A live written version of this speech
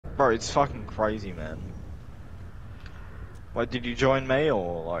Bro, it's fucking crazy, man. Like, did you join me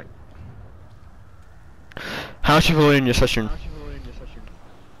or like? How much people were in your session?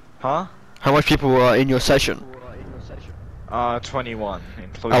 Huh? How much people were in your session? 21,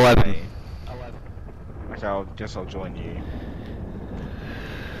 including 11. me. Okay, I guess I'll join you.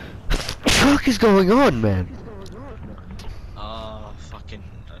 What the fuck is going on, man? Fucking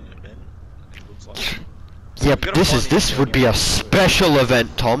event. It looks like. Yeah, We but gotta find this these would be a 31. special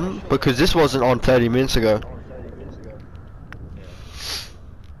event, Tom, because this wasn't on 30 minutes ago. Yeah.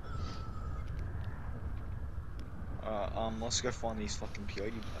 Let's go find these fucking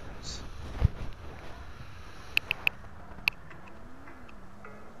peyote plants.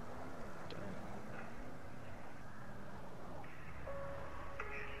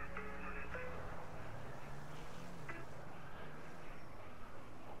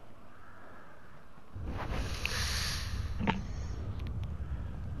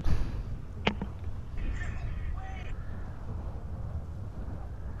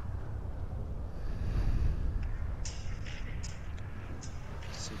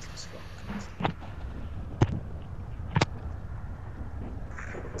 Sick as fuck.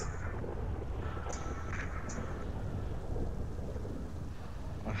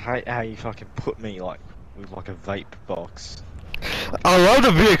 I hate how you fucking put me like with like a vape box. I love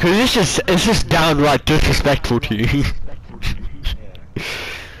the video because it's just downright disrespectful to you. Yeah.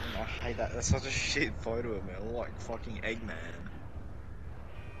 I hate that. That's such a shit photo of me. I look like fucking Eggman.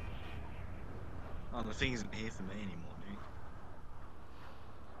 Oh, the thing isn't here for me anymore, dude.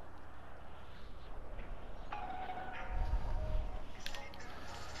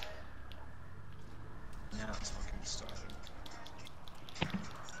 Now it's fucking started.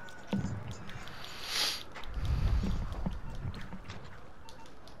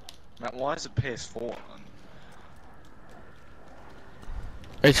 Matt, why is it PS4 on?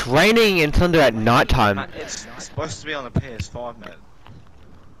 It's raining and thunder at nighttime. Matt, it's supposed to be on the PS5, Matt.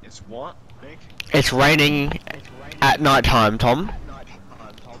 It's what, Nick? It's raining at nighttime, Tom.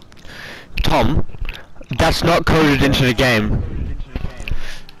 Tom, that's not coded into the game.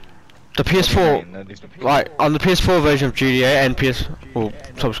 The PS4, like on the PS4 version of GTA and well,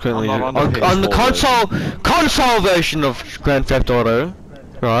 subsequently I'm not on on the the PS4 console version of Grand Theft Auto,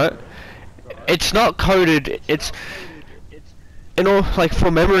 right? It's not coded. It's in all like for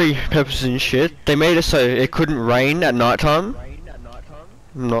memory purposes and shit. They made it so it couldn't rain at nighttime.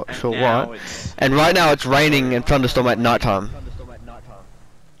 I'm not And sure now why. it's- And right now it's raining and thunderstorm at nighttime.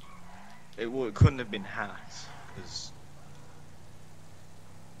 It couldn't have been hacked, because...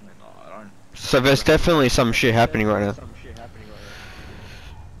 I mean, I don't... So there's definitely some shit happening right now.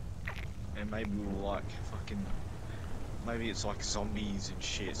 And maybe we'll like fucking... Maybe it's like zombies and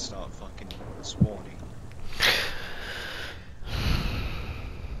shit start fucking spawning.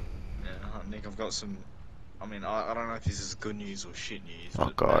 Yeah, Nick, I've got some... I mean, I don't know if this is good news or shit news, Oh,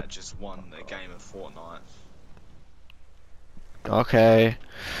 but God. Matt just won a game of Fortnite. Okay.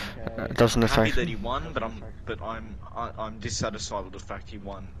 It doesn't I'm happy affect that me. he won, but I'm dissatisfied with the fact he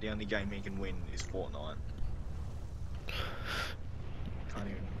won. The only game he can win is Fortnite. Can't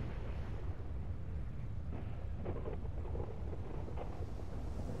even...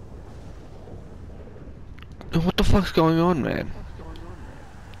 What the fuck's going on, man?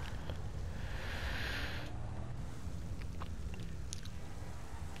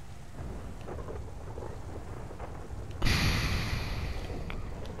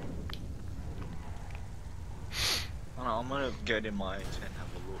 I don't know, I'm gonna go to my and have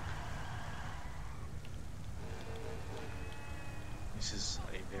a look. This is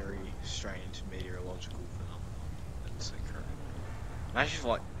a very strange meteorological phenomenon that's occurring. Imagine if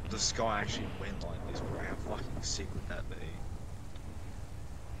like the sky actually went like this, bro. How fucking sick would that be?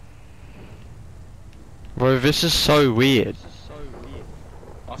 Bro, this is so weird.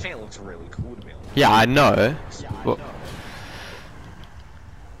 I think it looks really cool to be honest. Yeah, I know. But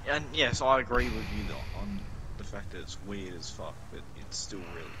And yes, I agree with you on the fact that it's weird as fuck, but it's still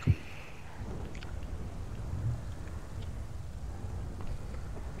really cool.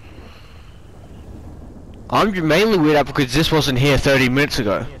 I'm mainly weirded out because this wasn't here 30 minutes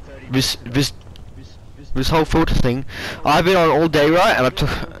ago. This whole filter thing. I've been on all day, right?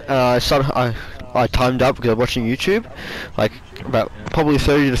 And I timed up because I'm watching YouTube, like about probably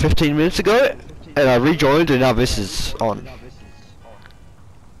 30 to 15 minutes ago, and I rejoined, and now this is on.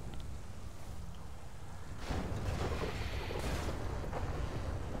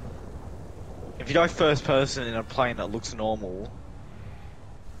 If you go first person in a plane that looks normal,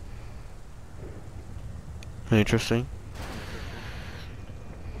 Interesting.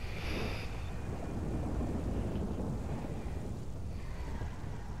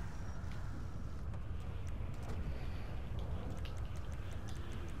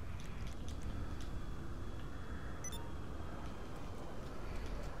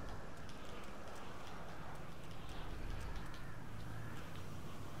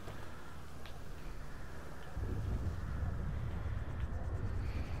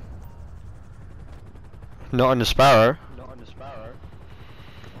 Not on the Sparrow.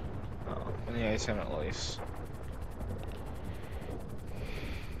 Oh, in the A10 at least.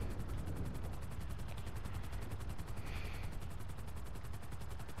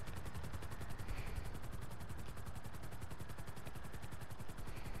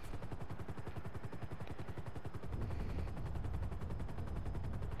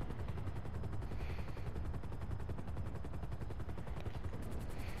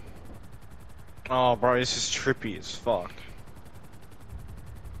 Oh, bro, this is trippy as fuck.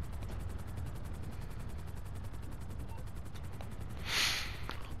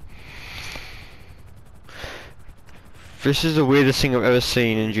 This is the weirdest thing I've ever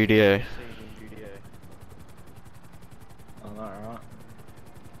seen in GTA. I know, right?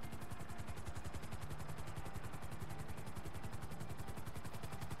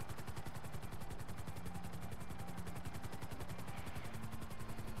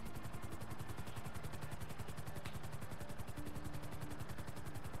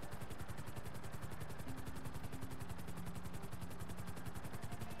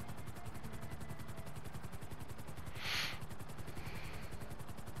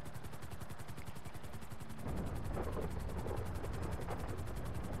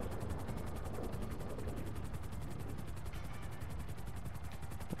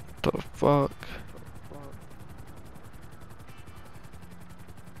 The fuck?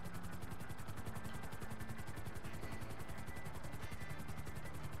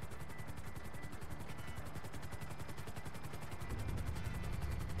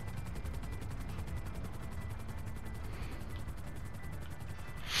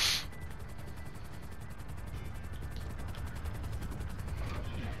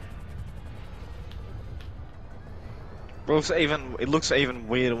 Bro, it looks even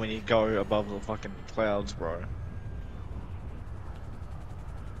weirder when you go above the fucking clouds, bro.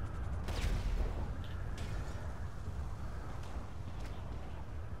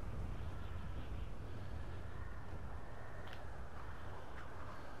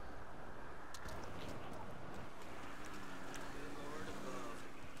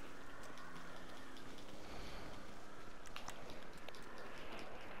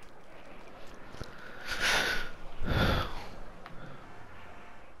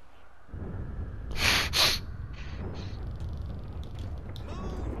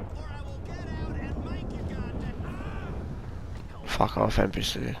 Fuck off,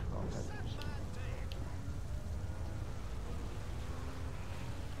 NPC.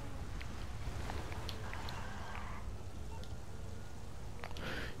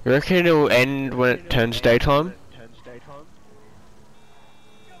 You reckon it will end when it turns daytime?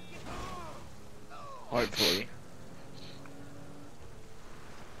 Hopefully.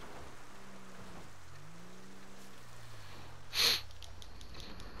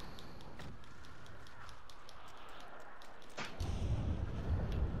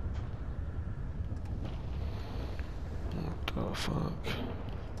 What the fuck?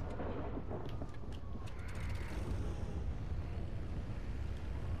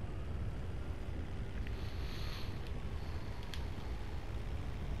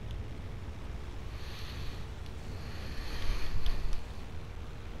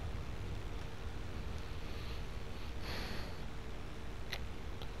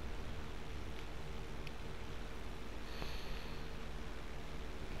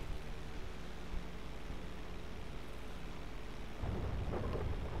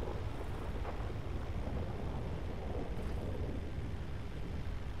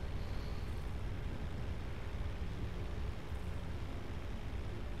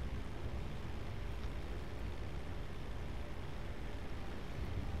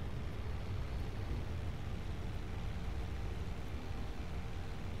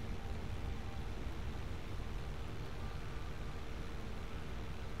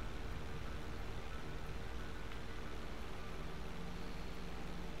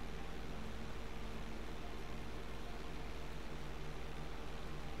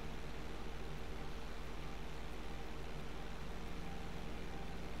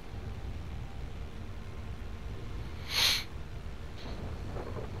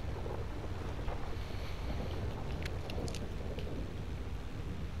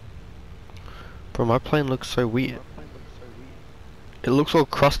 Bro, my plane looks so weird. It looks all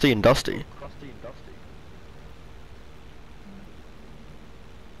crusty and dusty.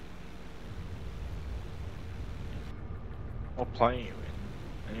 What plane are you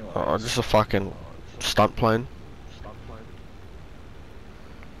in? Anyway. Oh, just a fucking stunt plane.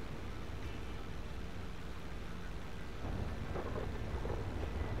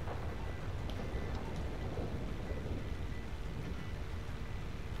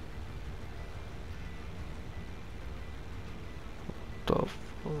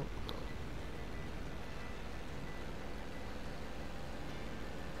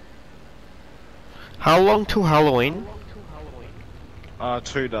 How long till Halloween?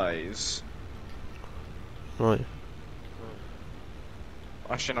 2 days. Right.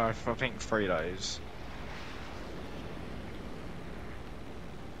 Actually, no, I think 3 days.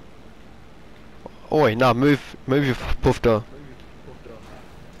 Oh wait, no, move your poofter.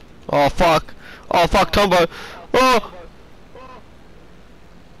 Oh fuck! Oh fuck, Tombo! Oh!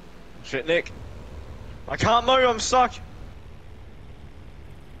 Shit, Nick. I can't move, I'm stuck.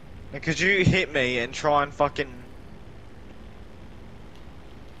 Nick, could you hit me and try and fucking...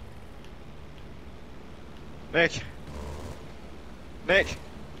 Nick. Nick.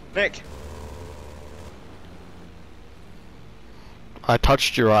 Nick. I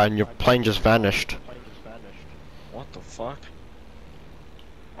touched your eye and your plane just vanished. What the fuck?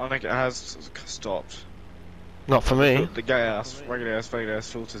 I think it has stopped. Not for me. The gay ass, regular ass, fake ass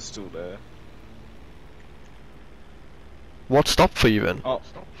filter's still there. What stopped for you then? Oh.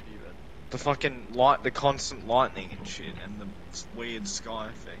 The fucking light, the constant lightning and shit, and the weird sky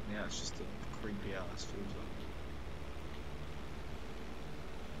effect. Now it's just a creepy ass filter.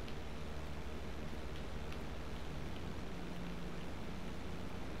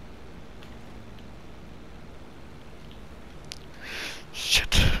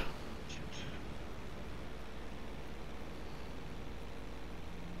 Shit.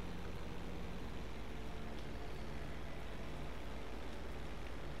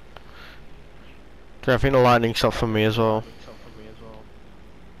 Okay, I think the lightning stopped for me as well.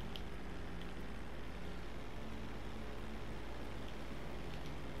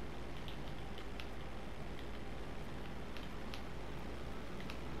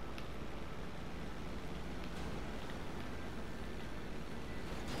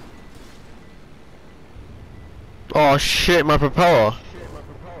 Oh shit, my propeller.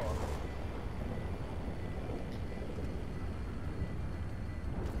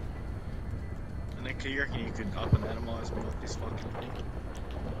 And then, you reckon you could up and atomize me with this fucking thing?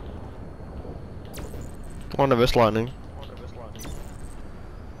 One of us lightning.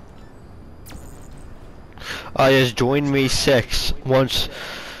 Ah yes, join me 6 wants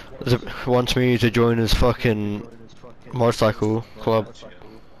me to join his fucking motorcycle club.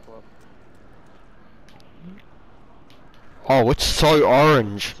 Oh, it's so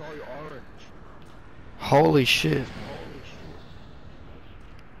orange. Holy shit. I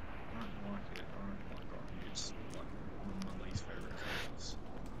don't like it. Oh my god, it's like one of my least favorite colors.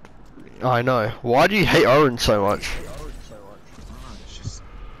 I know. Why do you hate orange so much? I don't know, it's just...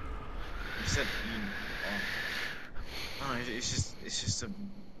 You said you... I don't know, it's just a... I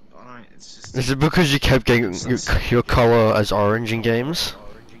don't know, it's just... Is it because you kept getting your color as orange in games?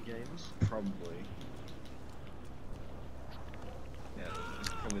 Probably. Yeah, it's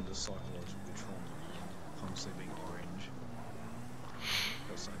probably the psychological trauma constantly being orange.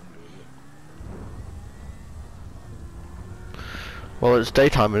 Got something to do with it. Well, it's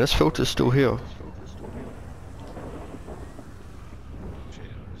daytime and this filter's still here. Shit,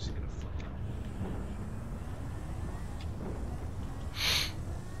 I'm just gonna fucking...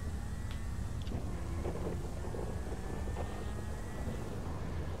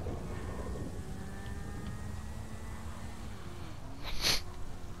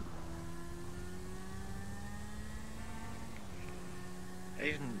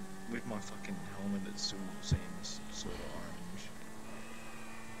 Even with my fucking helmet, it still seems sort of orange.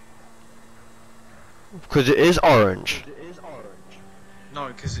 Because it is orange. No,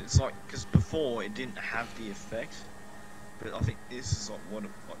 because it's like, because before it didn't have the effect, but I think this is like what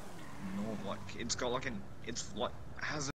it, like, normal, like, it's got like an, it's like, has